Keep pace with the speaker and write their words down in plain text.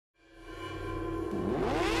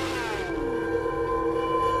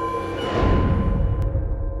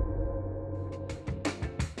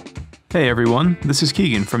Hey everyone, this is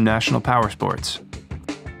Keegan from National Powersports.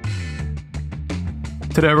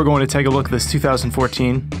 Today we're going to take a look at this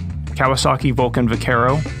 2014 Kawasaki VULCAN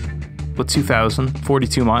Vaquero with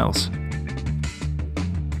 2,042 miles.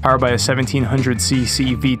 Powered by a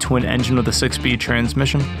 1700cc V-twin engine with a 6-speed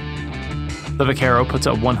transmission, the Vaquero puts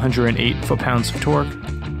out 108 foot-pounds of torque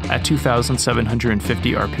at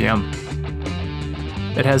 2,750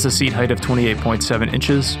 RPM. It has a seat height of 28.7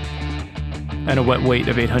 inches and a wet weight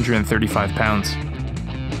of 835 pounds.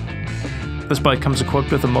 This bike comes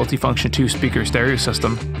equipped with a multifunction 2-speaker stereo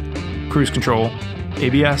system, cruise control,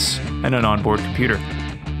 ABS, and an onboard computer.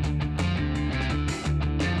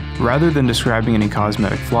 Rather than describing any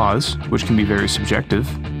cosmetic flaws, which can be very subjective,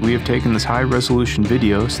 we have taken this high-resolution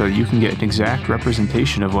video so that you can get an exact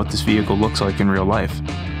representation of what this vehicle looks like in real life.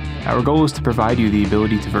 Our goal is to provide you the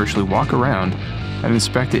ability to virtually walk around and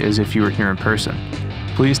inspect it as if you were here in person.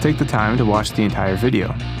 Please take the time to watch the entire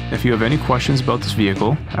video. If you have any questions about this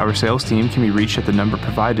vehicle, our sales team can be reached at the number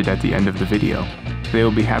provided at the end of the video. They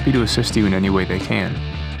will be happy to assist you in any way they can.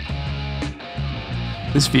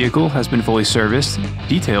 This vehicle has been fully serviced,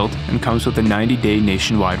 detailed, and comes with a 90-day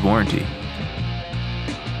nationwide warranty.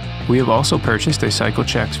 We have also purchased a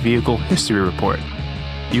CycleCheck's Vehicle History Report.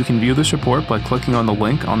 You can view this report by clicking on the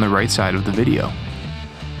link on the right side of the video.